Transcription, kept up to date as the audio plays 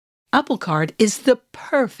Apple Card is the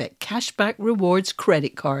perfect cashback rewards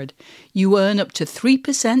credit card. You earn up to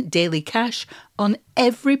 3% daily cash on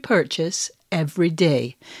every purchase every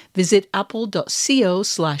day. Visit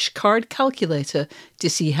apple.co/card calculator to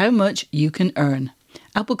see how much you can earn.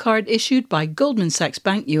 Apple Card issued by Goldman Sachs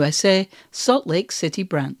Bank USA, Salt Lake City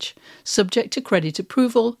branch. Subject to credit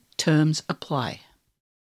approval. Terms apply.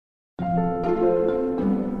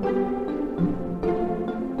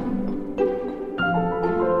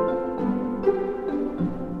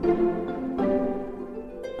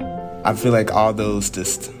 I feel like all those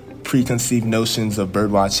just preconceived notions of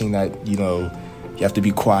bird watching that, you have to be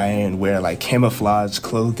quiet and wear like camouflage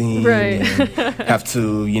clothing. Right. And have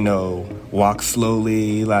to, walk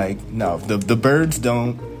slowly. Like, no, the birds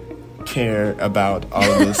don't care about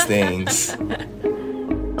all of those things.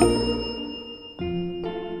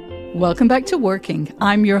 Welcome back to Working.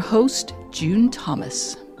 I'm your host, June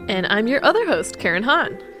Thomas. And I'm your other host, Karen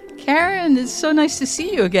Hahn. Karen, it's so nice to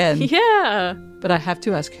see you again. Yeah. But I have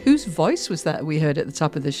to ask, whose voice was that we heard at the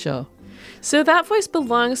top of the show? So that voice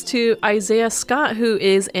belongs to Isaiah Scott, who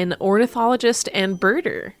is an ornithologist and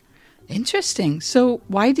birder. Interesting. So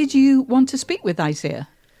why did you want to speak with Isaiah?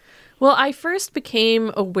 Well, I first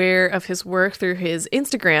became aware of his work through his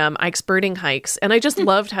Instagram, Ike's Birding Hikes, and I just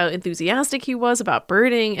loved how enthusiastic he was about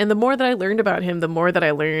birding, and the more that I learned about him, the more that I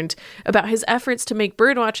learned about his efforts to make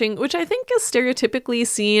birdwatching, which I think is stereotypically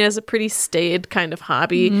seen as a pretty staid kind of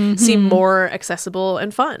hobby, seem more accessible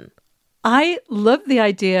and fun. I love the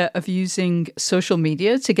idea of using social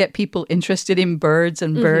media to get people interested in birds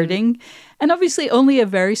and birding. And obviously only a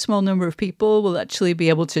very small number of people will actually be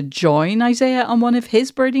able to join Isaiah on one of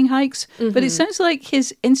his birding hikes. But it sounds like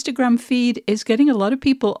his Instagram feed is getting a lot of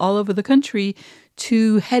people all over the country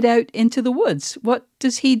to head out into the woods. What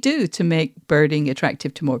does he do to make birding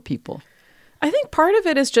attractive to more people? I think part of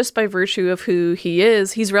it is just by virtue of who he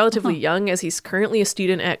is. He's relatively young, as he's currently a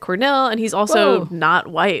student at Cornell, and he's also not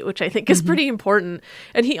white, which I think is pretty important.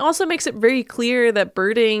 And he also makes it very clear that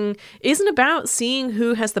birding isn't about seeing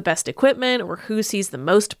who has the best equipment or who sees the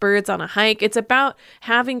most birds on a hike. It's about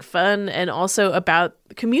having fun and also about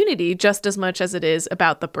community just as much as it is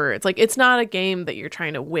about the birds. Like, it's not a game that you're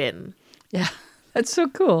trying to win. Yeah. That's so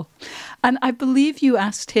cool. And I believe you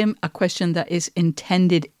asked him a question that is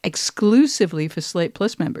intended exclusively for Slate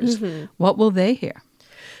Plus members. What will they hear?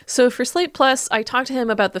 So for Slate Plus, I talked to him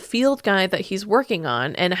about the field guide that he's working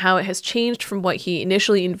on and how it has changed from what he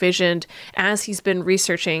initially envisioned as he's been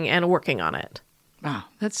researching and working on it. Wow,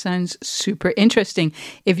 that sounds super interesting.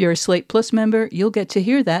 If you're a Slate Plus member, you'll get to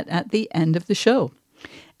hear that at the end of the show.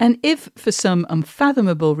 And if, for some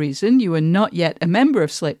unfathomable reason, you are not yet a member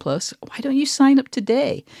of Slate Plus, why don't you sign up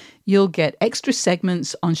today? You'll get extra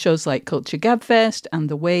segments on shows like Culture Gabfest and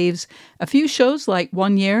The Waves. A few shows like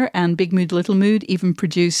One Year and Big Mood, Little Mood even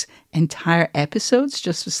produce entire episodes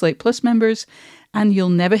just for Slate Plus members. And you'll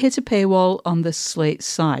never hit a paywall on the Slate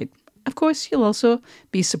side. Of course, you'll also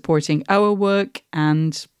be supporting our work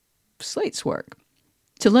and Slate's work.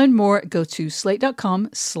 To learn more, go to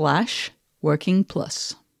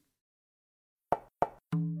slate.com/workingplus.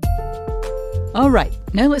 All right,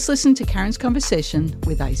 now let's listen to Karen's conversation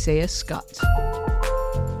with Isaiah Scott.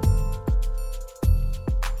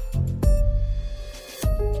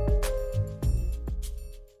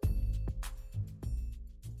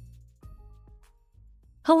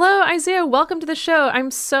 Hello, Isaiah. Welcome to the show.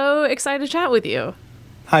 I'm so excited to chat with you.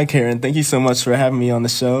 Hi, Karen. Thank you so much for having me on the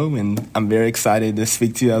show, and I'm very excited to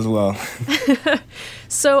speak to you as well.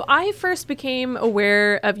 So I first became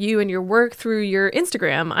aware of you and your work through your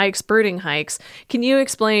Instagram, Ike's Birding Hikes. Can you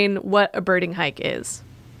explain what a birding hike is?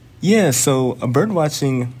 Yeah, so a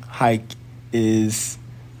birdwatching hike is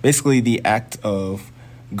basically the act of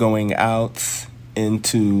going out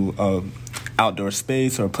into an outdoor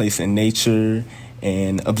space or a place in nature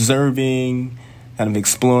and observing, kind of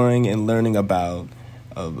exploring and learning about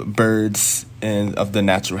birds and of the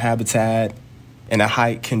natural habitat. And a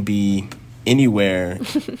hike can be anywhere,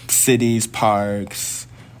 cities, parks,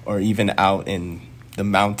 or even out in the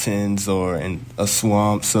mountains or in a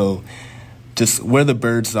swamp. So just where the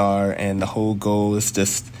birds are, and the whole goal is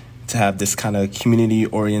just to have this kind of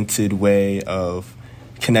community-oriented way of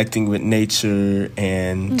connecting with nature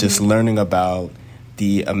and just learning about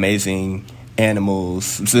the amazing animals,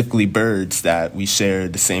 specifically birds, that we share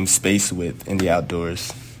the same space with in the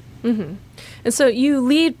outdoors. And so you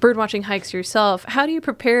lead birdwatching hikes yourself. How do you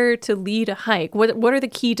prepare to lead a hike? What are the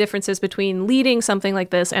key differences between leading something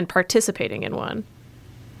like this and participating in one?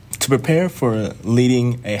 To prepare for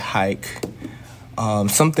leading a hike,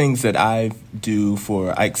 some things that I do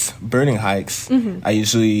for Ike's Birding Hikes, I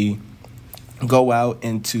usually go out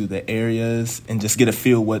into the areas and just get a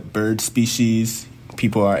feel what bird species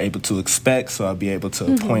people are able to expect. So I'll be able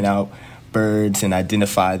to point out birds and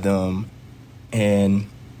identify them, and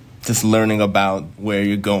just learning about where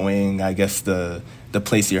you're going, I guess the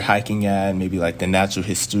place you're hiking at, maybe like the natural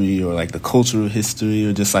history or like the cultural history,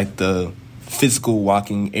 or just like the physical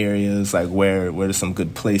walking areas, like where there's some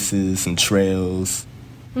good places, some trails,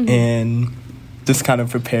 and just kind of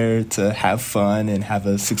prepare to have fun and have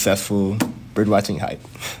a successful birdwatching hike.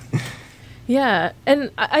 Yeah,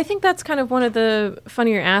 and I think that's kind of one of the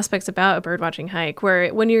funnier aspects about a birdwatching hike,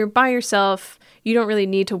 where when you're by yourself, you don't really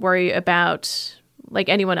need to worry about like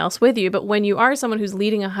anyone else with you. But when you are someone who's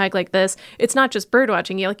leading a hike like this, it's not just bird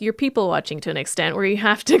watching, you're people watching to an extent, where you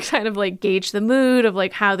have to kind of like gauge the mood of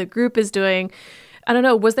like how the group is doing. I don't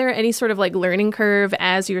know, was there any sort of like learning curve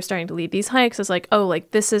as you were starting to lead these hikes? It's like, oh,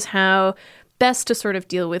 like this is how best to sort of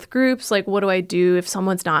deal with groups. Like, what do I do if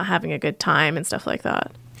someone's not having a good time and stuff like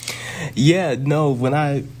that? Yeah, no,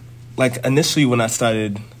 initially when I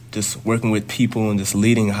started just working with people and just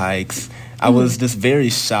leading hikes, I was just very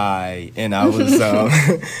shy, and I was,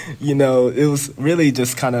 it was really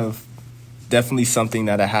just kind of definitely something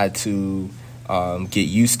that I had to get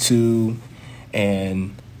used to,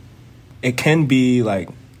 and it can be like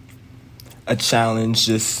a challenge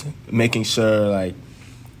just making sure like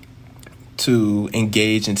to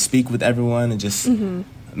engage and speak with everyone and just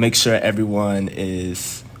make sure everyone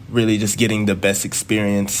is really just getting the best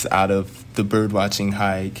experience out of the birdwatching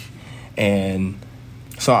hike. And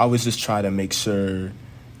so I always just try to make sure,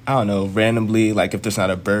 I don't know, randomly, like if there's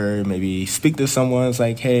not a bird, maybe speak to someone, it's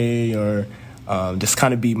like, hey, or just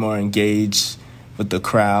kind of be more engaged with the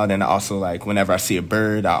crowd. And also, like, whenever I see a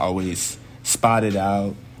bird, I always spot it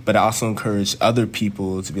out. But I also encourage other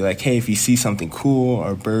people to be like, hey, if you see something cool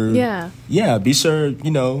or a bird, be sure,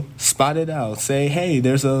 spot it out. Say, hey,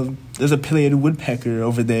 there's a pileated woodpecker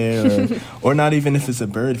over there, or not even if it's a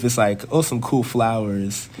bird, if it's like, oh, some cool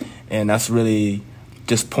flowers. And that's really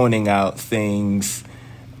just pointing out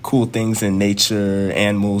cool things in nature,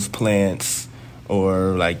 animals, plants,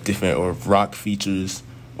 or like different or rock features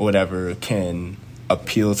or whatever can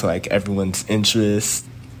appeal to like everyone's interest.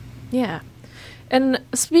 Yeah. And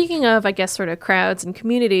speaking of, I guess, sort of crowds and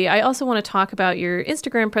community, I also want to talk about your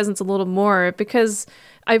Instagram presence a little more, because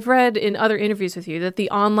I've read in other interviews with you that the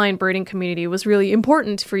online birding community was really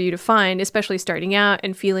important for you to find, especially starting out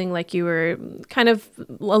and feeling like you were kind of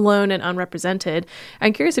alone and unrepresented.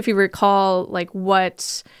 I'm curious if you recall like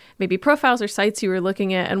what maybe profiles or sites you were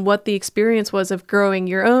looking at and what the experience was of growing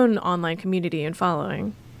your own online community and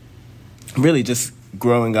following. Really just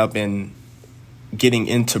growing up and getting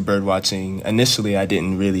into bird watching. Initially, I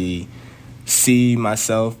didn't really see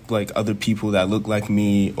myself like other people that look like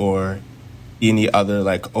me or any other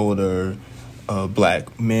like older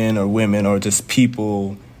black men or women or just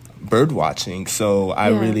people bird watching. So I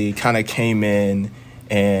really kind of came in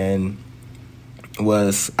and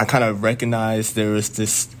I kind of recognized there was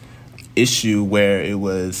this issue where it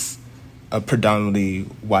was a predominantly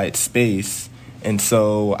white space. And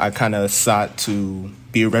so I kind of sought to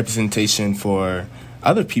be a representation for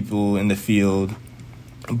other people in the field.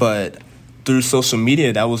 But through social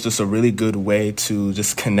media, that was just a really good way to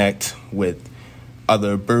just connect with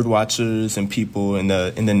other bird watchers and people in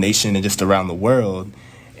the nation and just around the world.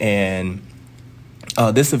 And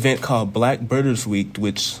this event called Black Birders Week,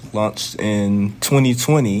 which launched in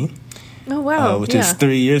 2020. Oh, wow. Which is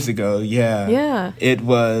 3 years ago. Yeah. It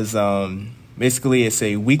was basically it's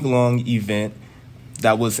a week-long event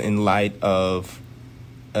that was in light of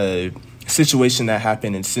a situation that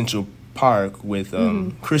happened in Central Park with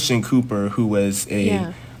Christian Cooper, who was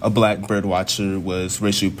a black bird watcher, was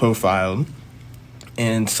racially profiled.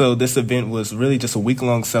 And so this event was really just a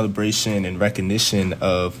week-long celebration and recognition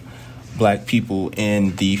of black people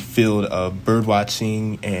in the field of bird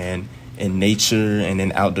watching and in nature and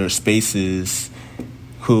in outdoor spaces,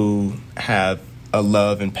 who have a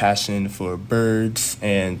love and passion for birds,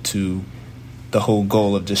 and to the whole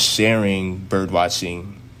goal of just sharing bird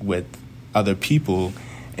watching with other people.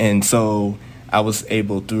 And so I was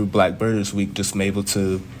able, through Black Birders Week, just able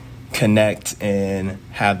to connect and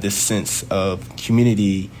have this sense of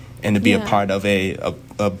community and to be a part of a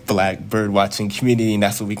black bird watching community. And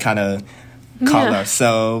that's what we kind of call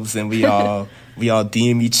ourselves. And we all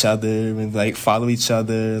DM each other and like follow each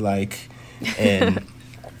other, like, and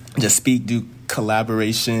just do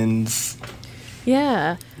collaborations.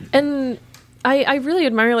 Yeah. And I really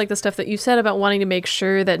admire like the stuff that you said about wanting to make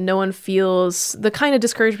sure that no one feels the kind of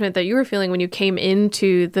discouragement that you were feeling when you came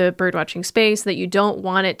into the birdwatching space, that you don't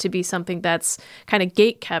want it to be something that's kind of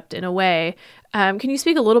gate-kept in a way. Can you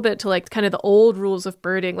speak a little bit to like kind of the old rules of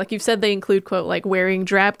birding? Like you've said, they include, quote, like wearing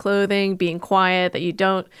drab clothing, being quiet, that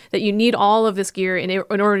you need all of this gear in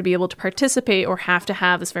order to be able to participate or have to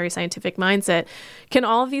have this very scientific mindset. Can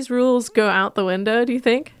all of these rules go out the window, do you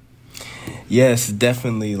think? Yes,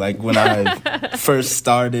 definitely. Like when I first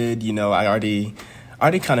started, I already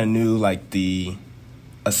kind of knew like the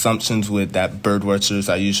assumptions with that bird watchers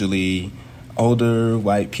are usually older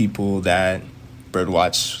white people that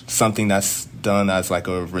birdwatch, something that's done as like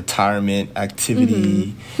a retirement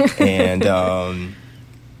activity. Mm-hmm. And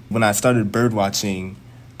when I started birdwatching,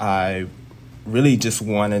 I really just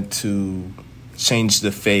wanted to change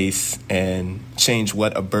the face and change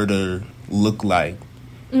what a birder looked like.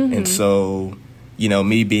 Mm-hmm. And so,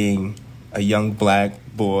 me being a young black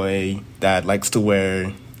boy that likes to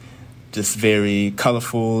wear just very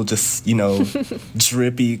colorful, just,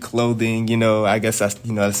 drippy clothing, I guess that's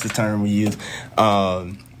the term we use.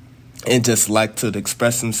 And just like to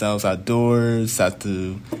express themselves outdoors, have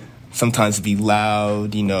to sometimes be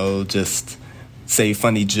loud, just say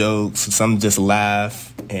funny jokes, some just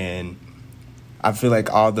laugh. And I feel like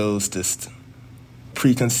all those just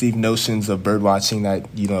preconceived notions of bird watching that,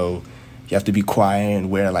 you have to be quiet and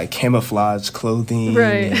wear like camouflage clothing,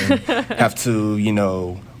 right? And have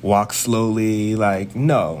to, walk slowly. Like,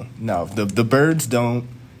 no, the birds don't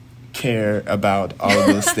care about all of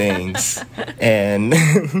those things. And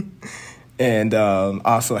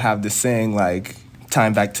also have this saying, like,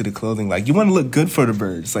 tying back to the clothing, like, you want to look good for the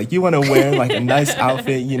birds. Like, you want to wear like a nice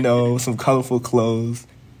outfit, some colorful clothes.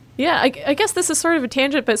 Yeah, I guess this is sort of a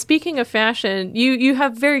tangent, but speaking of fashion, you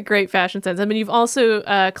have very great fashion sense. I mean, you've also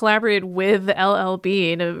collaborated with LL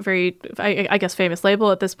Bean, a very, I guess, famous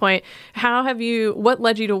label at this point. What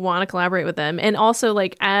led you to want to collaborate with them? And also,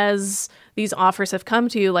 like, as these offers have come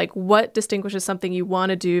to you, like, what distinguishes something you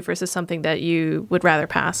want to do versus something that you would rather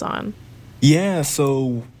pass on? Yeah,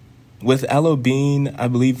 so with LL Bean, I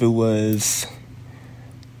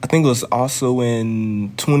think it was also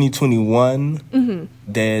in 2021 mm-hmm.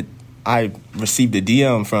 that I received a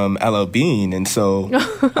DM from LL Bean. And so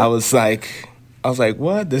I was like,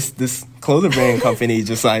 what? This clothing brand company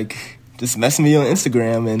just messaged me on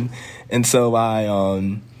Instagram. And so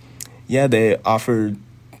they offered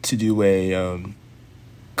to do a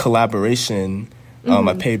collaboration, mm-hmm.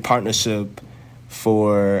 a paid partnership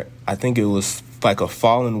for, I think it was like a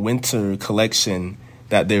fall and winter collection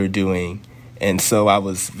that they were doing. And so I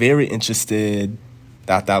was very interested.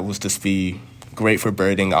 That was just be great for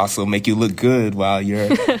birding. Also make you look good while you're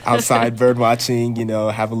outside bird watching,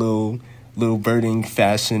 have a little birding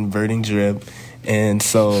fashion, birding drip. And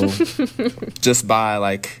so just by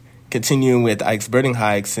like continuing with Ike's Birding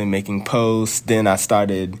Hikes and making posts, then I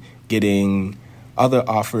started getting other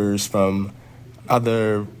offers from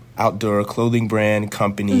other outdoor clothing brand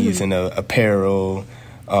companies mm-hmm. and apparel.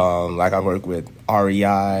 Like I work with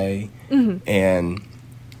REI mm-hmm. and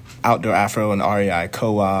Outdoor Afro and REI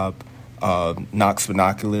Co-op, Knox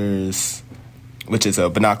Binoculars, which is a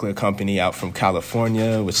binocular company out from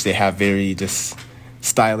California, which they have very just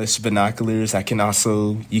stylish binoculars.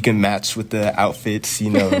 You can match with the outfits,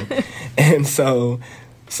 And so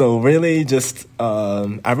really just,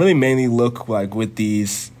 I really mainly look like with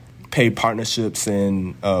these paid partnerships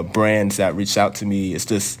and brands that reach out to me, it's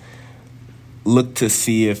just look to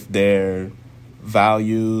see if their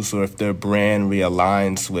values or if their brand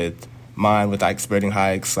realigns with mine, with Ike's Birding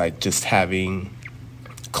Hikes, like just having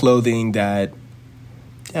clothing that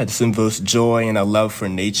just invokes joy and a love for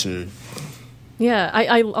nature. Yeah,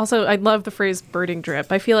 I love the phrase birding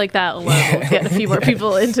drip. I feel like that alone will get a few more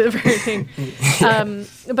people into birding.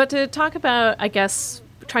 But to talk about, I guess,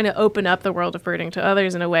 trying to open up the world of birding to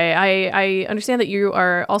others in a way, I understand that you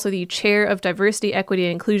are also the chair of diversity, equity,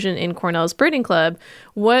 and inclusion in Cornell's Birding Club.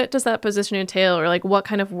 What does that position entail, or like what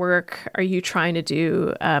kind of work are you trying to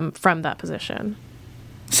do from that position?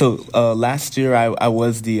 So last year I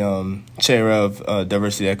was the chair of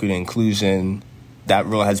diversity, equity, and inclusion. That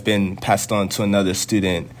role has been passed on to another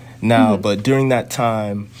student now, mm-hmm. but during that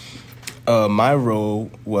time, my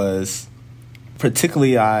role was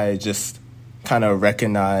particularly I just kind of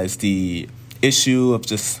recognize the issue of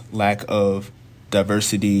just lack of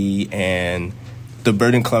diversity, and the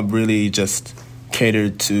Birding Club really just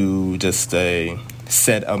catered to just a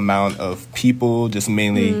set amount of people, just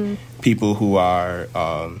mainly people who are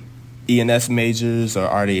E&S majors or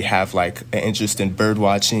already have like an interest in bird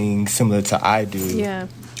watching similar to I do. Yeah.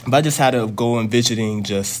 But I just had a goal in visiting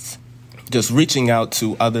just just reaching out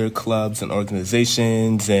to other clubs and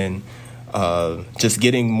organizations and just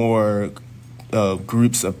getting more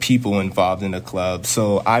groups of people involved in the club.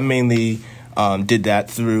 So I mainly did that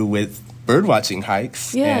through with birdwatching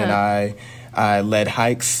hikes. Yeah. And I led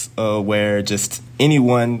hikes where just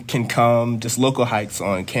anyone can come, just local hikes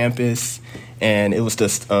on campus. And it was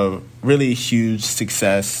just a really huge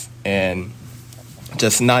success. And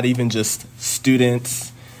just not even just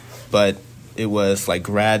students, but it was like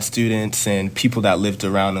grad students and people that lived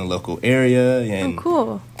around in the local area and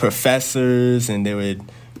cool. professors, and they would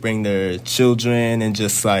bring their children and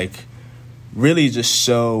just like really just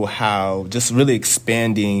show how just really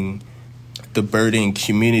expanding the birding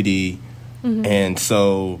community. And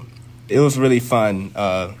so it was really fun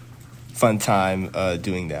time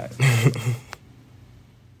doing that.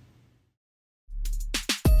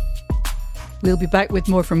 We'll be back with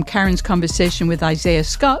more from Karen's conversation with Isaiah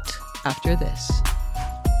Scott after this.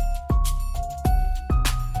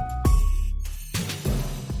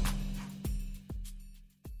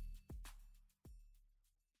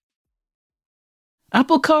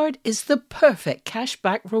 Apple Card is the perfect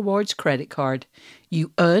cashback rewards credit card.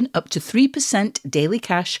 You earn up to 3% daily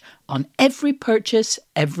cash on every purchase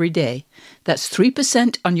every day. That's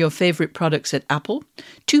 3% on your favourite products at Apple,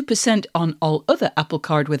 2% on all other Apple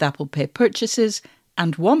Card with Apple Pay purchases,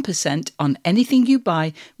 and 1% on anything you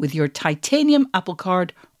buy with your titanium Apple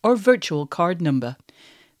Card or virtual card number.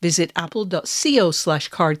 Visit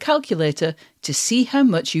apple.co/card calculator to see how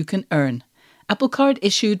much you can earn. Apple Card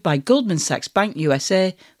issued by Goldman Sachs Bank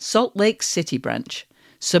USA, Salt Lake City branch.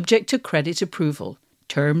 Subject to credit approval.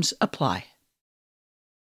 Terms apply.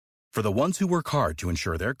 For the ones who work hard to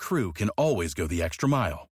ensure their crew can always go the extra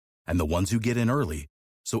mile, and the ones who get in early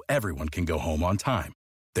so everyone can go home on time,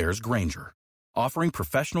 there's Grainger, offering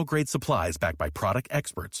professional-grade supplies backed by product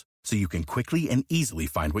experts so you can quickly and easily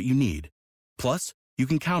find what you need. Plus, you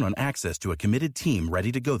can count on access to a committed team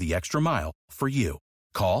ready to go the extra mile for you.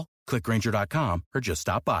 Call, click Grainger.com, or just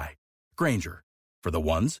stop by. Grainger, for the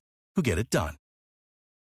ones who get it done.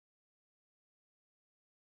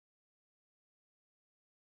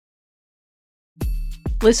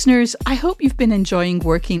 Listeners, I hope you've been enjoying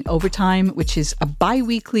Working Overtime, which is a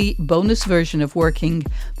bi-weekly bonus version of Working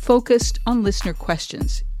focused on listener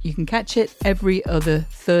questions. You can catch it every other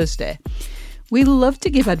Thursday. We love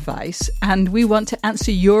to give advice, and we want to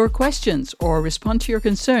answer your questions or respond to your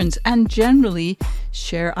concerns and generally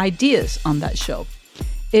share ideas on that show.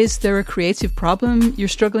 Is there a creative problem you're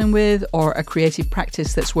struggling with or a creative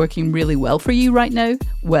practice that's working really well for you right now?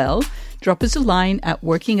 Well, drop us a line at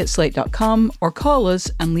working@slate.com or call us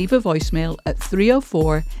and leave a voicemail at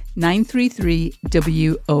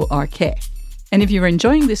 304-933-WORK. And if you're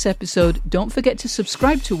enjoying this episode, don't forget to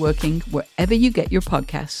subscribe to Working wherever you get your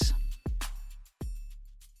podcasts.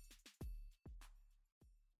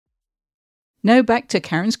 Now back to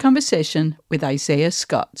Karen's conversation with Isaiah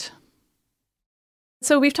Scott.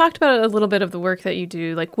 So we've talked about a little bit of the work that you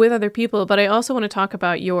do, like with other people, but I also want to talk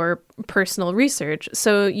about your personal research.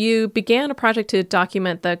 So you began a project to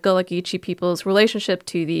document the Gullah Geechee people's relationship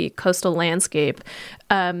to the coastal landscape.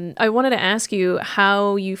 I wanted to ask you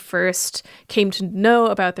how you first came to know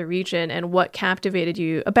about the region and what captivated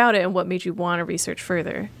you about it and what made you want to research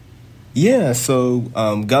further. Yeah, so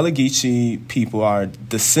Gullah Geechee people are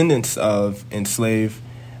descendants of enslaved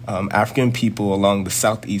African people along the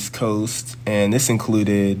southeast coast, and this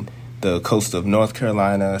included the coast of North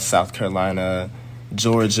Carolina, South Carolina,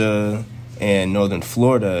 Georgia, and northern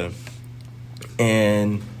Florida.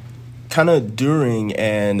 And kind of during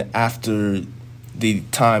and after the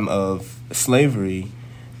time of slavery,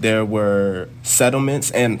 there were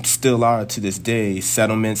settlements, and still are to this day,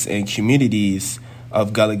 settlements and communities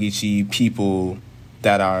of Gullah Geechee people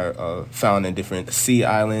that are found in different sea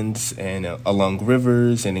islands and along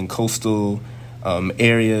rivers and in coastal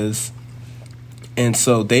areas. And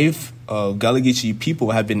so Gullah Geechee people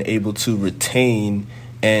have been able to retain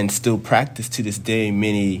and still practice to this day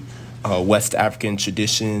many West African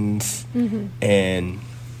traditions and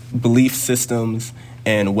belief systems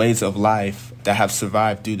and ways of life that have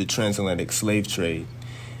survived through the transatlantic slave trade.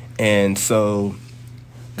 And so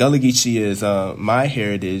Gullah Geechee is my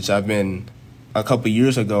heritage. A couple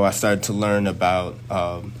years ago, I started to learn about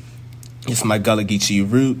just my Gullah Geechee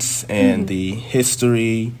roots and the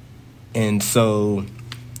history. And so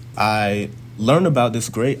I learned about this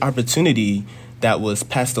great opportunity that was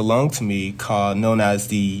passed along to me known as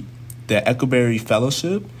the Echoberry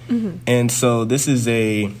Fellowship. And so this is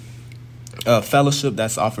a fellowship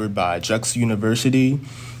that's offered by Drexel University.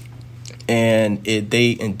 And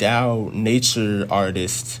they endow nature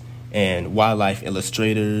artists and wildlife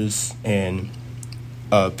illustrators and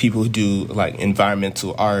people who do like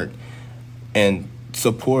environmental art and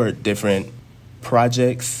support different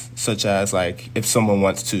projects, such as like if someone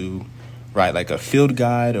wants to write like a field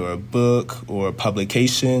guide or a book or a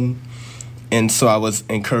publication. And so I was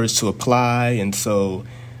encouraged to apply. And so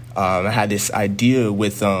I had this idea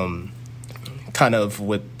with kind of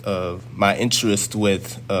with my interest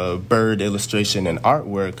with bird illustration and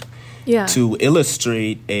artwork to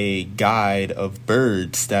illustrate a guide of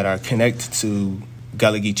birds that are connected to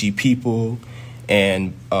Gullah Geechee people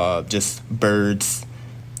and just birds.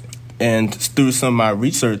 And through some of my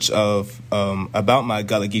research about my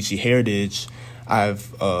Gullah Geechee heritage, I've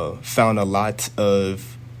found a lot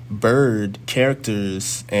of bird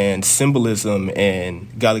characters and symbolism in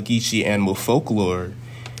Gullah Geechee animal folklore.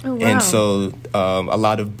 Oh, wow. And so a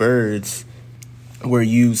lot of birds were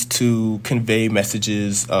used to convey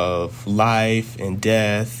messages of life and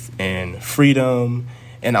death and freedom,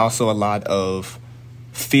 and also a lot of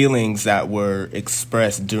feelings that were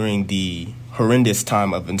expressed during the horrendous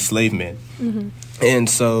time of enslavement. Mm-hmm. And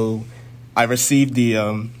so I received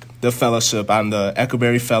the fellowship. I'm the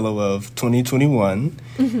Eckelberry Fellow of 2021.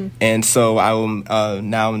 Mm-hmm. And so I'm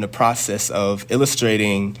now in the process of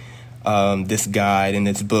illustrating this guide and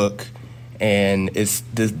this book. And it's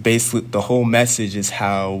this basically the whole message is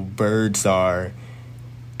how birds are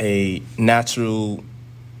a natural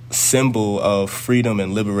symbol of freedom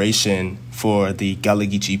and liberation for the Gullah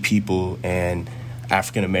Geechee people and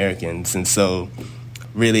African Americans. And so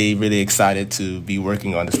really, really excited to be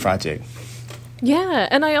working on this project. Yeah,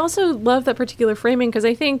 and I also love that particular framing because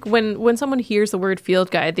I think when someone hears the word field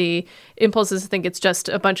guide, the impulse is to think it's just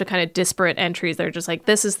a bunch of kind of disparate entries. They're just like,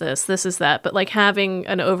 this is this is that. But like having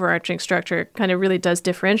an overarching structure kind of really does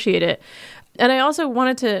differentiate it. And I also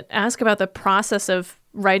wanted to ask about the process of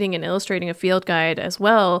writing and illustrating a field guide as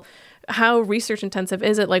well. How research intensive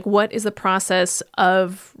is it? Like, what is the process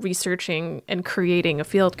of researching and creating a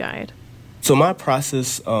field guide? So my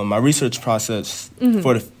process, my research process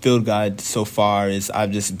for the field guide so far is I've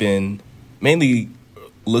just been mainly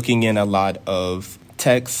looking in a lot of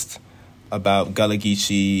text about Gullah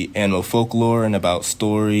Geechee animal folklore and about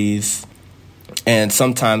stories. And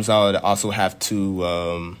sometimes I would also have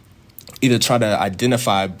to either try to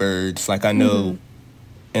identify birds. Like I know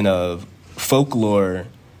in a folklore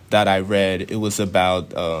that I read, it was about,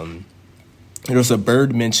 there was a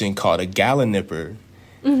bird mentioned called a galliniper.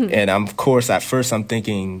 Mm-hmm. And of course, at first I'm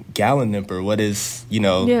thinking, galliniper, what is,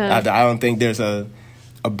 I don't think there's a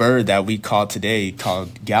bird that we call today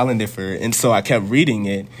called galliniper. And so I kept reading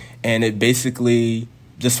it, and it basically,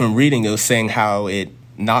 just from reading, it was saying how it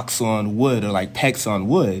knocks on wood or like pecks on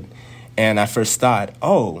wood. And I first thought,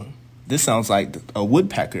 oh, this sounds like a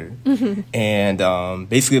woodpecker. Mm-hmm. And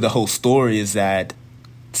basically the whole story is that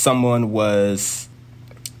someone was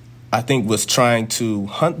trying to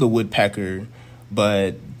hunt the woodpecker,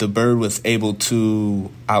 but the bird was able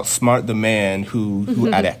to outsmart the man who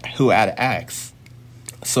had an axe.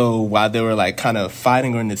 So while they were like kind of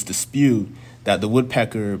fighting in this dispute, that the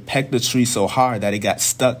woodpecker pecked the tree so hard that it got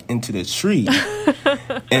stuck into the tree.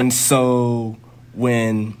 And so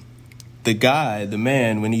when the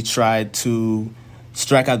man, when he tried to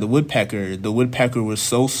strike out the woodpecker was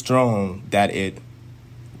so strong that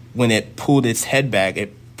when it pulled its head back,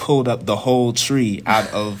 it pulled up the whole tree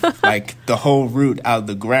out of like the whole root out of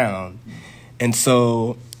the ground. And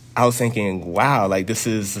so I was thinking, wow, like this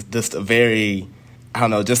is just a very, I don't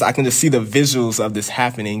know, I can just see the visuals of this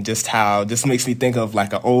happening, just how this makes me think of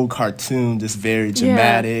like an old cartoon, just very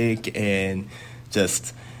dramatic and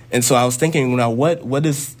so I was thinking, what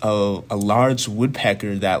is a large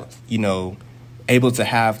woodpecker that, able to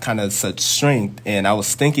have kind of such strength? And I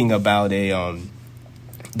was thinking about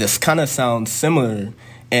this kind of sounds similar.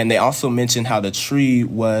 And they also mentioned how the tree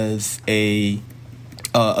was a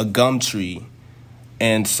gum tree.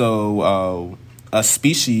 And so a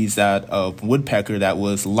species of woodpecker that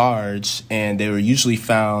was large, and they were usually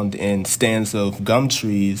found in stands of gum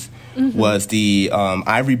trees, was the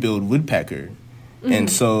ivory-billed woodpecker. Mm-hmm. And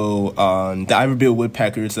so the ivory-billed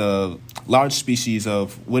woodpecker is a large species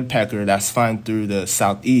of woodpecker that's found through the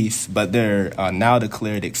southeast, but they're now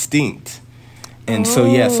declared extinct. And so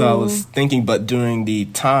I was thinking, but during the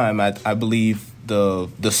time, I believe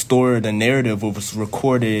the story, the narrative was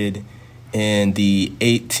recorded in the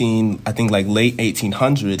late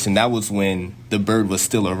 1800s, and that was when the bird was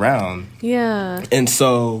still around. Yeah. And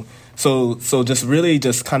so just really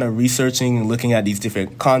just kind of researching and looking at these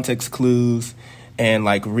different context clues and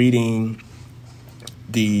like reading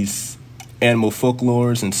these animal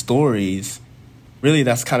folklores and stories. Really,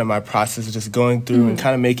 that's kind of my process of just going through and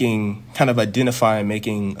identifying,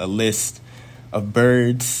 making a list of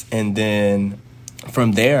birds, and then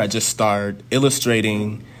from there, I just started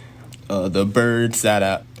illustrating the birds that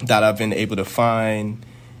I've been able to find.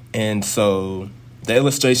 And so the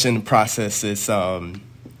illustration process is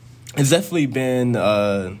it's definitely been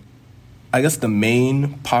I guess the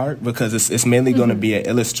main part, because it's mainly going to be an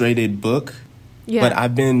illustrated book. Yeah. But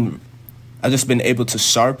I've just been able to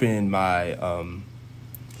sharpen my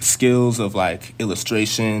skills of like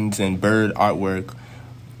illustrations and bird artwork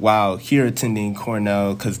while here attending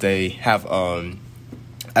Cornell, because they have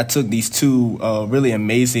I took these two really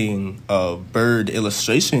amazing bird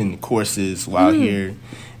illustration courses while here.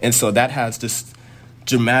 And so that has just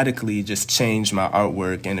dramatically just changed my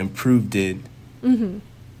artwork and improved it. Mm-hmm.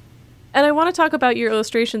 And I want to talk about your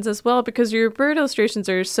illustrations as well, because your bird illustrations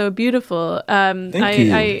are so beautiful. Thank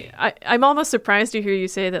you. I'm almost surprised to hear you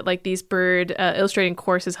say that like these bird illustrating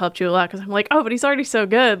courses helped you a lot, because I'm like, oh, but he's already so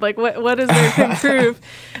good. Like, what is there to improve?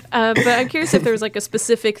 But I'm curious if there was like a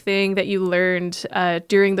specific thing that you learned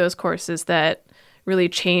during those courses that really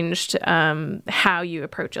changed how you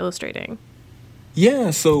approach illustrating.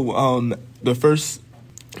 Yeah, so the first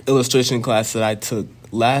illustration class that I took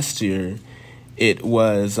last year, it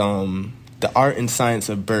was the art and science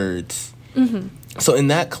of birds. Mm-hmm. So in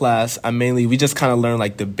that class, we just kind of learned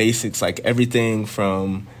like the basics, like everything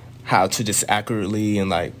from how to just accurately and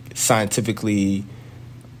like scientifically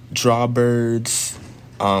draw birds,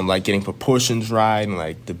 like getting proportions right and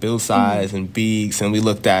like the bill size and beaks. And we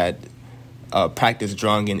looked at practice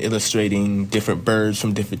drawing and illustrating different birds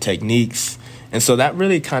from different techniques. And so that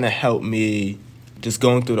really kind of helped me just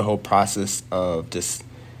going through the whole process of just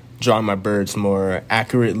drawing my birds more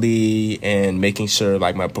accurately and making sure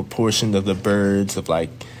like my proportion of the birds, of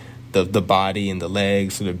like the body and the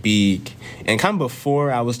legs or the beak. And kind of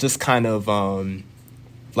before, I was just kind of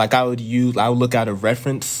like I would look at a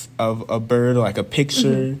reference of a bird or like a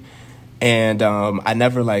picture, and I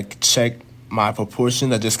never like checked my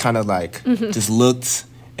proportions. I just kind of like just looked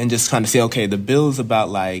and just kind of say, okay, the bill's about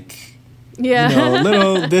like,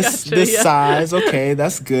 little this size. Okay,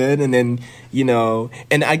 that's good. And then,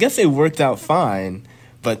 and I guess it worked out fine.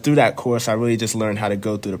 But through that course, I really just learned how to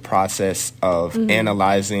go through the process of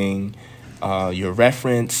analyzing your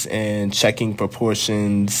reference and checking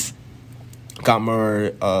proportions. Got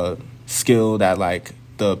more skilled at like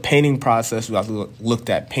the painting process. We also looked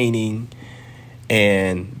at painting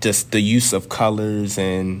and just the use of colors,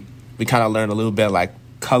 and we kind of learned a little bit like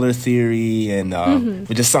color theory, and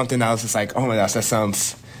which is something I was just like, oh my gosh, that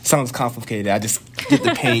sounds complicated. I just get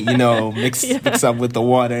the paint, mix up with the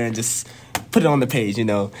water and just put it on the page,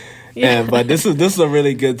 Yeah. But this is a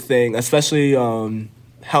really good thing, especially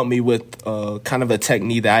helped me with kind of a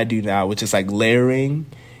technique that I do now, which is like layering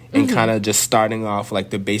and kind of just starting off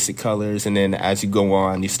like the basic colors, and then as you go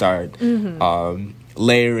on, you start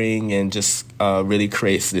layering and just really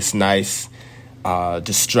creates this nice,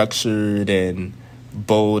 just structured and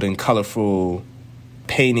bold and colorful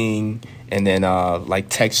painting, and then like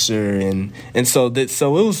texture, and so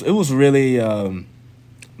it was really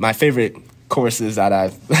my favorite courses that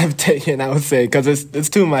I've taken, I would say, because it's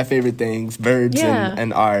two of my favorite things, birds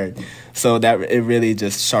and art. So that it really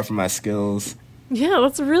just sharpened my skills. Yeah,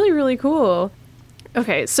 that's really, really cool.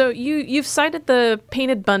 Okay, so you've cited the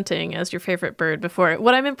painted bunting as your favorite bird before.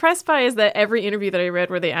 What I'm impressed by is that every interview that I read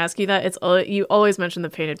where they ask you that, you always mention the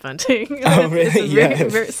painted bunting. Oh, really?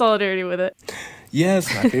 Yes. Very solidarity with it.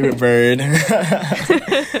 Yes, my favorite bird.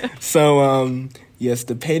 So, yes,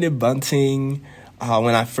 the painted bunting.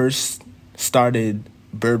 When I first started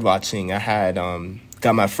bird watching, I had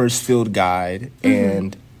got my first field guide,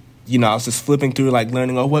 and I was just flipping through, like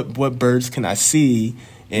learning, what birds can I see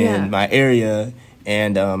in my area.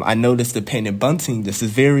 And I noticed the painted bunting, just this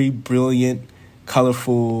very brilliant,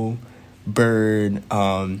 colorful bird.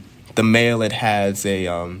 The male, it has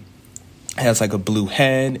has like a blue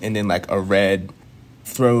head, and then like a red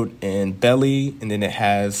throat and belly, and then it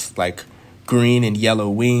has like green and yellow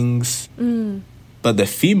wings. But the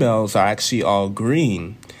females are actually all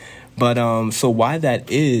green. But so why that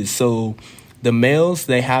is, so the males,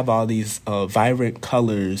 they have all these vibrant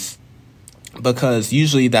colors, because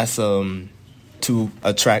usually that's to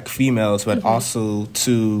attract females, but also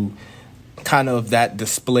to kind of that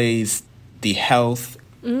displays the health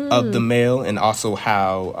of the male, and also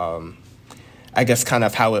how I guess kind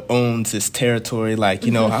of how it owns its territory. Like,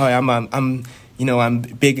 I'm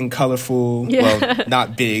big and colorful. Yeah. Well,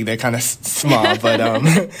 not big, they're kind of small,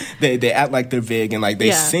 but they act like they're big, and like they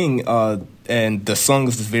sing, and the song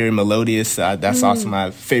is very melodious. That's also my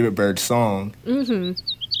favorite bird song.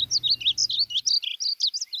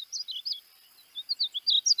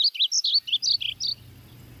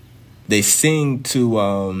 They sing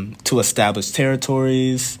to establish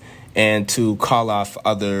territories, and to call off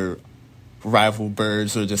other rival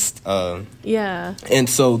birds or just and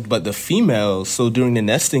so but the females, so during the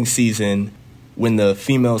nesting season, when the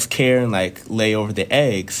females care and like lay over the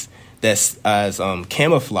eggs, that's as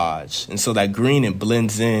camouflage, and so that green, it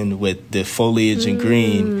blends in with the foliage and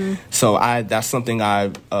green. So that's something I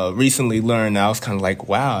recently learned. I was kind of like,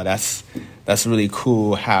 wow, that's really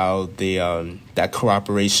cool how the that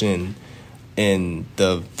cooperation in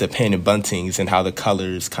the painted buntings and how the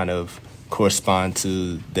colors kind of correspond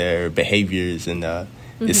to their behaviors, and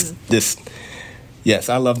it's this. Yes,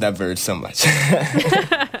 I love that bird so much.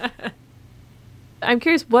 I'm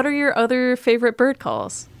curious, what are your other favorite bird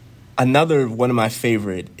calls? Another one of my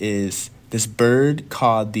favorite is this bird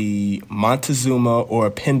called the Montezuma or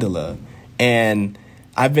pendula, and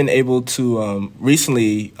I've been able to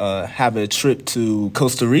recently have a trip to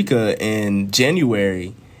Costa Rica in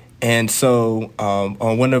January, and so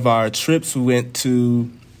on one of our trips we went to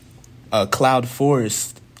a cloud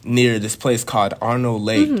forest near this place called Arno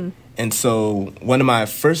Lake. And so one of my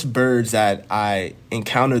first birds that I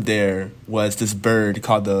encountered there was this bird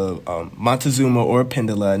called the Montezuma or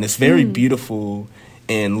pendula, and it's very beautiful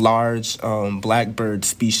in large blackbird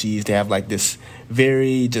species. They have like this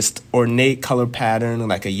very just ornate color pattern,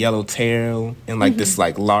 like a yellow tail and like this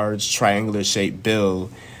like large triangular shaped bill.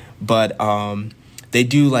 But they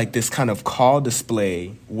do like this kind of call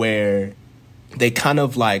display where they kind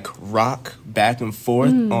of like rock back and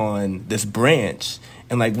forth on this branch.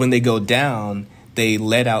 And like when they go down, they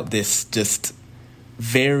let out this just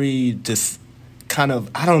very just kind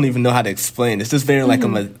of, I don't even know how to explain. It's just very like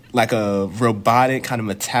a robotic kind of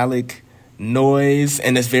metallic noise,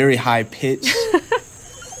 and it's very high pitched.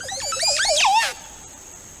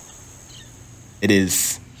 It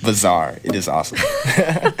is bizarre. It is awesome.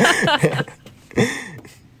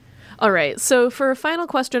 All right. So for a final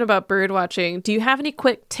question about bird watching, do you have any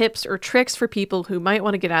quick tips or tricks for people who might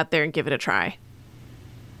want to get out there and give it a try?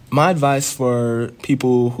 My advice for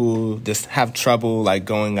people who just have trouble like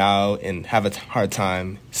going out and have a hard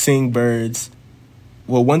time seeing birds,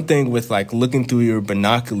 well, one thing with like looking through your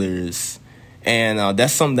binoculars, and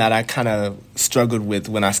that's something that I kind of struggled with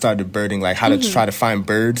when I started birding, like how to try to find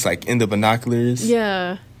birds like in the binoculars.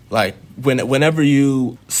 Yeah. Like whenever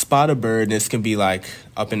you spot a bird, this can be like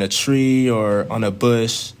up in a tree or on a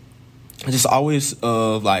bush, just always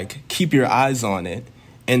like keep your eyes on it,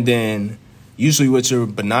 and then usually with your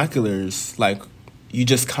binoculars, like you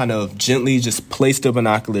just kind of gently just place the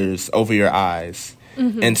binoculars over your eyes.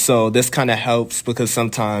 And so this kind of helps because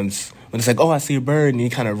sometimes when it's like, oh, I see a bird, and you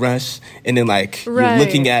kind of rush, and then like you're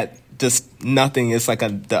looking at just nothing. It's like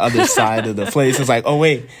the other side of the place. It's like, oh,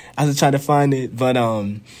 wait, I have to try to find it. But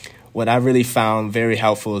what I really found very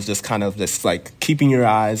helpful is just kind of just like keeping your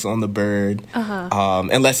eyes on the bird,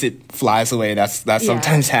 unless it flies away. That's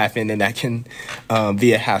sometimes happen, and that can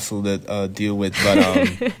be a hassle to deal with.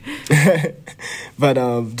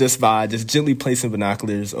 But just by just gently placing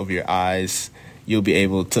binoculars over your eyes, you'll be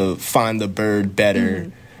able to find the bird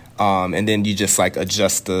better, and then you just like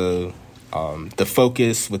adjust the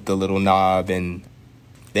focus with the little knob, and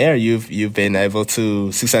there you've been able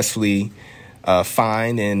to successfully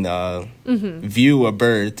find and view a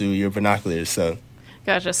bird through your binoculars. So,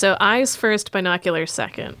 gotcha. So eyes first, binoculars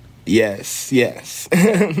second. Yes.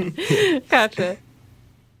 Gotcha.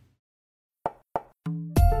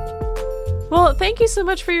 Well, thank you so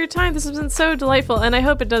much for your time. This has been so delightful, and I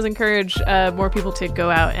hope it does encourage more people to go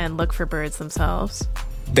out and look for birds themselves.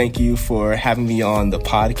 Thank you for having me on the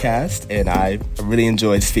podcast, and I really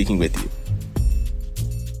enjoyed speaking with you.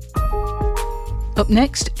 Up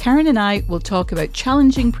next, Karen and I will talk about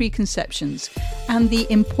challenging preconceptions and the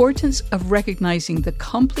importance of recognizing the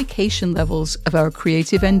complication levels of our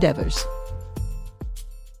creative endeavors.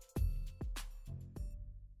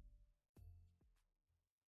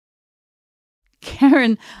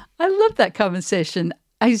 Karen, I love that conversation.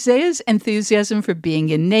 Isaiah's enthusiasm for being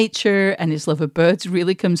in nature and his love of birds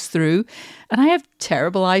really comes through. And I have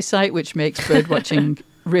terrible eyesight, which makes bird watching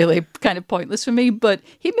really kind of pointless for me. But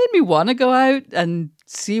he made me want to go out and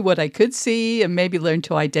see what I could see and maybe learn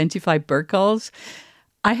to identify bird calls.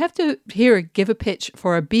 I have to give a pitch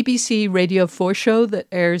for a BBC Radio 4 show that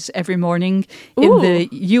airs every morning. Ooh. In the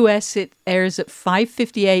US, it airs at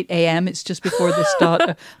 5:58 a.m. It's just before the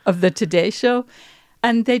start of the Today Show.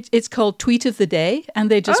 And it's called Tweet of the Day,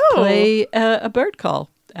 and they just play a bird call.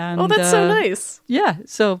 And, that's so nice. Yeah,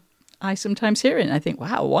 so I sometimes hear it, and I think,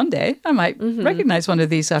 wow, one day I might recognize one of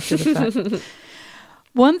these after the fact.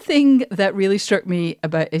 One thing that really struck me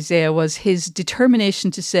about Isaiah was his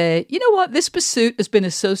determination to say, you know what, this pursuit has been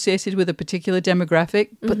associated with a particular demographic,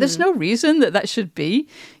 but there's no reason that that should be.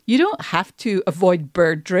 You don't have to avoid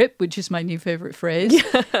bird drip, which is my new favorite phrase.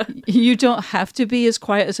 Yeah. You don't have to be as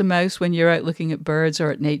quiet as a mouse when you're out looking at birds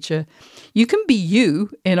or at nature. You can be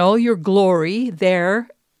you in all your glory there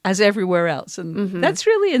as everywhere else. And that's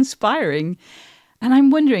really inspiring. And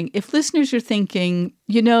I'm wondering if listeners are thinking,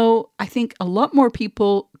 you know, I think a lot more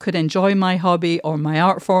people could enjoy my hobby or my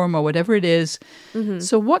art form or whatever it is.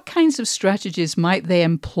 So what kinds of strategies might they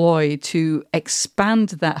employ to expand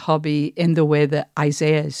that hobby in the way that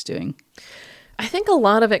Isaiah is doing? I think a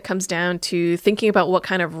lot of it comes down to thinking about what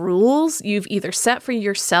kind of rules you've either set for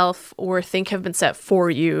yourself or think have been set for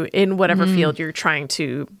you in whatever field you're trying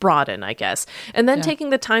to broaden, I guess. And then taking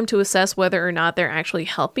the time to assess whether or not they're actually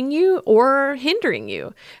helping you or hindering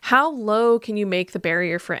you. How low can you make the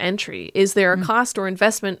barrier for entry? Is there a cost or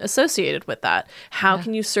investment associated with that? How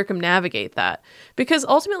can you circumnavigate that? Because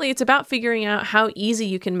ultimately it's about figuring out how easy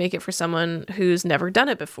you can make it for someone who's never done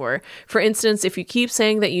it before. For instance, if you keep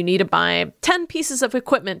saying that you need to buy 10 pieces of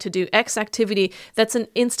equipment to do X activity, that's an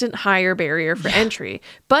instant higher barrier for entry.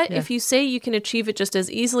 But if you say you can achieve it just as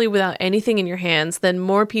easily without anything in your hands, then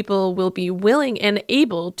more people will be willing and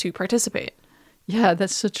able to participate. Yeah,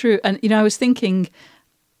 that's so true. And, you know, I was thinking,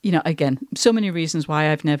 you know, again, so many reasons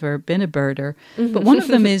why I've never been a birder. But one of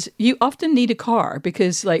them is you often need a car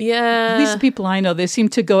because, like, at least the people I know, they seem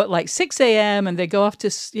to go at like 6 a.m. and they go off to,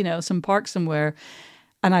 you know, some park somewhere.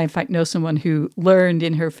 And I, in fact, know someone who learned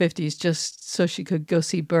in her 50s just so she could go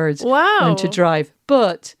see birds. Wow. Learn to drive.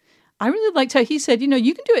 But I really liked how he said, you know,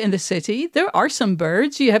 you can do it in the city. There are some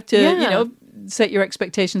birds. You have to, you know, set your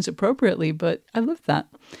expectations appropriately. But I love that.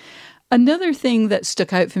 Another thing that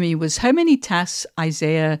stuck out for me was how many tasks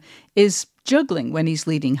Isaiah is juggling when he's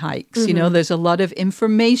leading hikes. You know, there's a lot of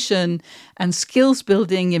information and skills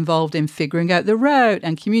building involved in figuring out the route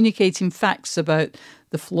and communicating facts about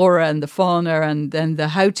the flora and the fauna and then the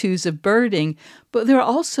how-tos of birding. But there are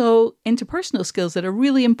also interpersonal skills that are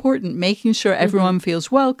really important, making sure everyone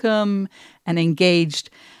feels welcome and engaged.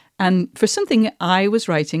 And for something I was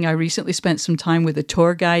writing, I recently spent some time with a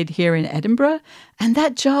tour guide here in Edinburgh. And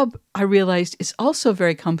that job, I realized, is also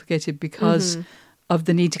very complicated because of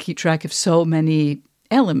the need to keep track of so many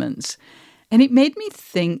elements. And it made me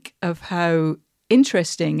think of how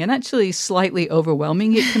interesting and actually slightly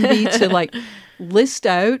overwhelming it can be to like list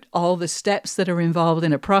out all the steps that are involved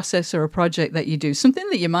in a process or a project that you do, something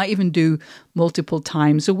that you might even do multiple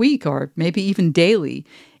times a week or maybe even daily.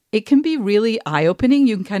 It can be really eye-opening.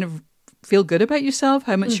 You can kind of feel good about yourself,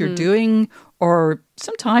 how much you're doing, or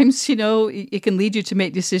sometimes, you know, it can lead you to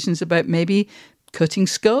make decisions about maybe cutting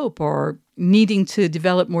scope or needing to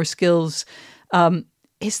develop more skills.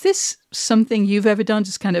 Is this something you've ever done,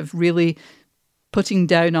 just kind of really putting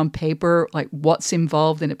down on paper like what's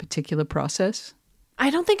involved in a particular process? I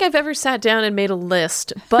don't think I've ever sat down and made a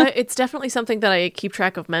list, but it's definitely something that I keep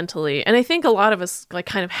track of mentally. And I think a lot of us like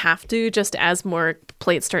kind of have to, just as more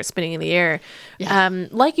plates start spinning in the air. Yeah.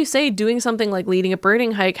 Like you say, doing something like leading a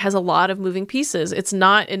birding hike has a lot of moving pieces. It's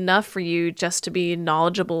not enough for you just to be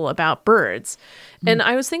knowledgeable about birds. And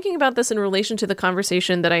I was thinking about this in relation to the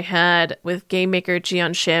conversation that I had with game maker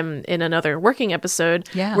Jian Shim in another working episode,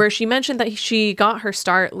 where she mentioned that she got her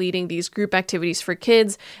start leading these group activities for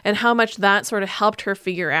kids and how much that sort of helped her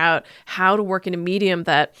figure out how to work in a medium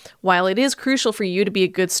that, while it is crucial for you to be a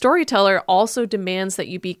good storyteller, also demands that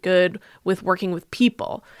you be good with working with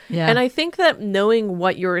people. Yeah. And I think that knowing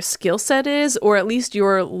what your skill set is, or at least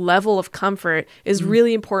your level of comfort, is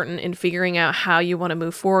really important in figuring out how you want to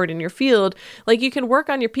move forward in your field. Like, you can work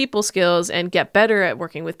on your people skills and get better at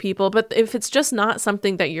working with people, but if it's just not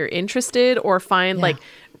something that you're interested or find like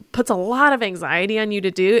puts a lot of anxiety on you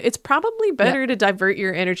to do, it's probably better to divert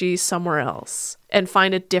your energy somewhere else and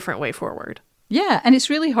find a different way forward. Yeah, and it's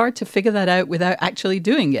really hard to figure that out without actually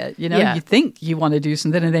doing it. You know, you think you want to do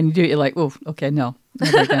something and then you do it, you're like, oh, okay, no,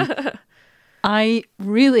 never again. I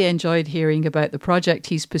really enjoyed hearing about the project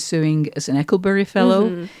he's pursuing as an Ecklebury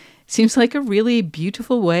Fellow. Seems like a really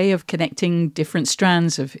beautiful way of connecting different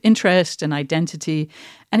strands of interest and identity.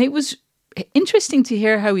 And it was interesting to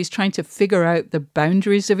hear how he's trying to figure out the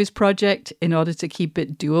boundaries of his project in order to keep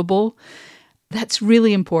it doable. That's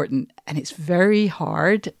really important. And it's very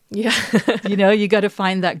hard. Yeah. You know, you got to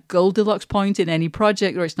find that Goldilocks point in any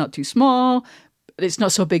project where it's not too small, but it's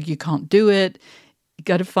not so big you can't do it. You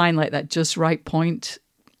got to find like that just right point.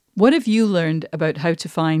 What have you learned about how to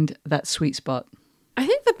find that sweet spot? I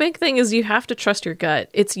think the big thing is you have to trust your gut.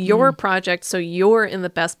 It's your project, so you're in the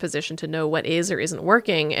best position to know what is or isn't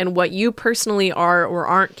working and what you personally are or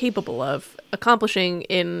aren't capable of accomplishing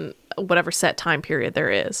in whatever set time period there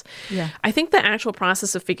is. Yeah. I think the actual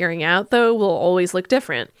process of figuring out, though, will always look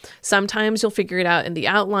different. Sometimes you'll figure it out in the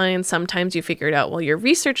outline, sometimes you figure it out while you're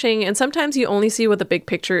researching, and sometimes you only see what the big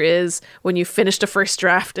picture is when you finished a first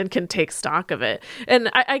draft and can take stock of it. And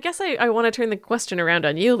I guess I want to turn the question around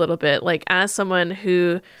on you a little bit, like as someone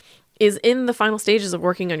who is in the final stages of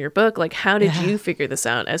working on your book, like how did you figure this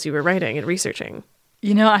out as you were writing and researching?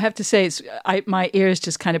 You know, I have to say, my ears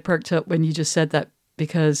just kind of perked up when you just said that,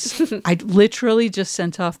 because I literally just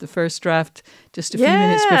sent off the first draft just a few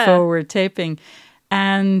minutes before we were taping.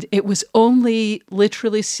 And it was only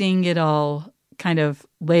literally seeing it all kind of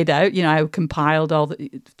laid out. You know, I compiled all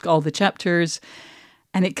the chapters,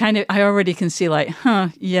 and it kind of, I already can see like,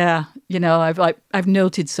 you know, I've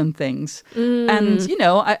noted some things. And, you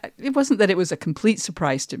know, it wasn't that it was a complete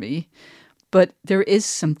surprise to me, but there is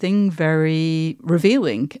something very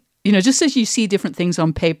revealing. You know, just as you see different things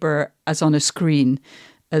on paper as on a screen,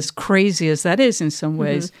 as crazy as that is in some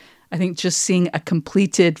ways, I think just seeing a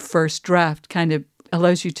completed first draft kind of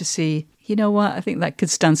allows you to see, you know what, I think that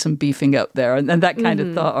could stand some beefing up there. And that kind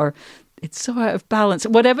of thought, or it's so out of balance.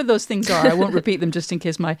 Whatever those things are, I won't repeat them just in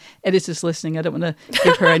case my editor's listening. I don't want to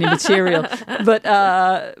give her any material. But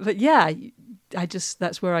yeah,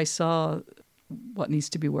 that's where I saw what needs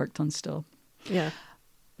to be worked on still. Yeah.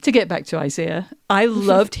 To get back to Isaiah, I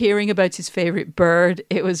loved hearing about his favorite bird.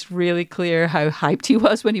 It was really clear how hyped he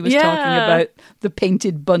was when he was talking about the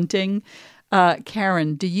painted bunting.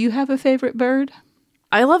 Karen, do you have a favorite bird?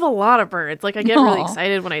 I love a lot of birds. Like I get really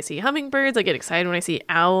excited when I see hummingbirds. I get excited when I see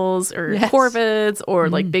owls or corvids or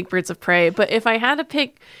like big birds of prey. But if I had to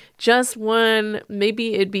pick just one,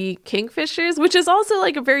 maybe it'd be kingfishers, which is also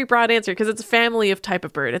like a very broad answer because it's a family of type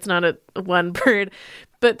of bird. It's not a one bird.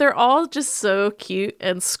 But they're all just so cute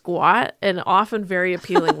and squat and often very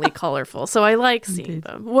appealingly colorful. So I like seeing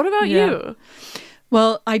them. What about you?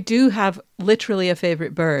 Well, I do have literally a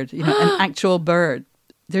favorite bird, you know, an actual bird.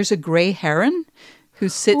 There's a grey heron who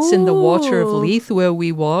sits in the water of Leith where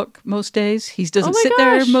we walk most days. He doesn't sit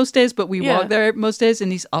there most days, but we walk there most days,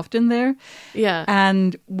 and he's often there. Yeah.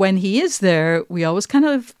 And when he is there, we always kind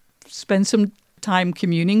of spend some time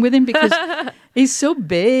communing with him because he's so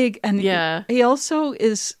big, and he also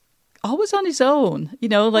is always on his own. You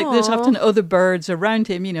know, like there's often other birds around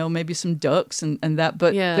him, you know, maybe some ducks and that,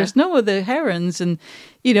 but there's no other herons. And,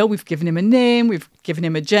 you know, we've given him a name, we've given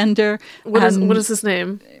him a gender. What is his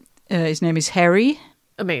name? His name is Harry.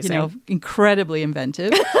 Amazing. You know, incredibly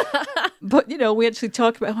inventive. But, you know, we actually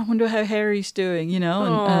talk about, I wonder how Harry's doing, you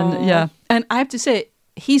know, and And I have to say,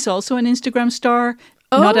 he's also an Instagram star.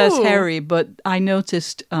 Not as Harry, but I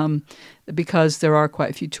noticed because there are quite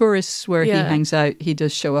a few tourists where he hangs out, he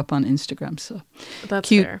does show up on Instagram. So that's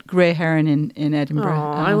cute fair. grey heron in Edinburgh.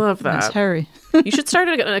 I love that. That's Harry. You should start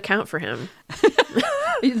an account for him.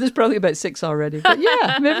 There's probably about 6 already. But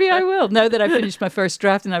yeah, maybe I will. Now that I've finished my first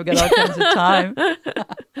draft and I've got all kinds of time.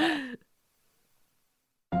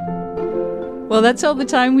 Well, that's all the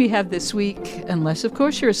time we have this week, unless, of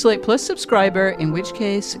course, you're a Slate Plus subscriber, in which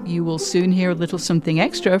case you will soon hear a little something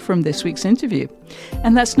extra from this week's interview.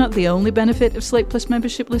 And that's not the only benefit of Slate Plus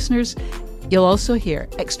membership listeners. You'll also hear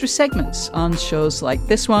extra segments on shows like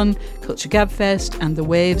this one, Culture Gabfest, and The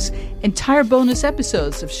Waves, entire bonus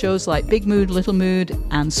episodes of shows like Big Mood, Little Mood,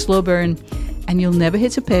 and Slow Burn, and you'll never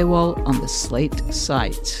hit a paywall on the Slate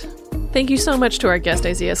site. Thank you so much to our guest,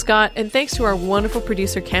 Isaiah Scott, and thanks to our wonderful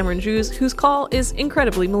producer, Cameron Drews, whose call is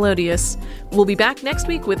incredibly melodious. We'll be back next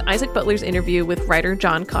week with Isaac Butler's interview with writer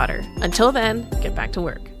John Cotter. Until then, get back to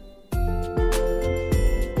work.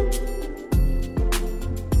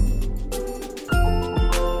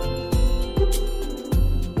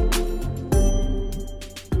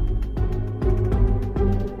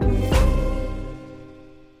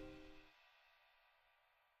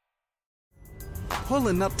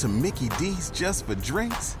 Pulling up to Mickey D's just for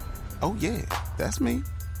drinks? Oh yeah, that's me.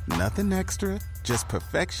 Nothing extra, just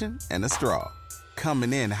perfection and a straw.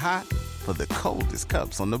 Coming in hot for the coldest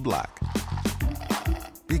cups on the block.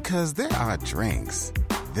 Because there are drinks.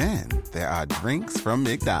 Then there are drinks from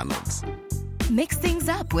McDonald's. Mix things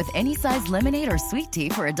up with any size lemonade or sweet tea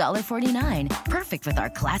for $1.49. Perfect with our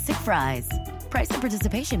classic fries. Price and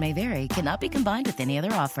participation may vary. Cannot be combined with any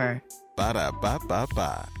other offer.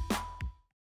 Ba-da-ba-ba-ba.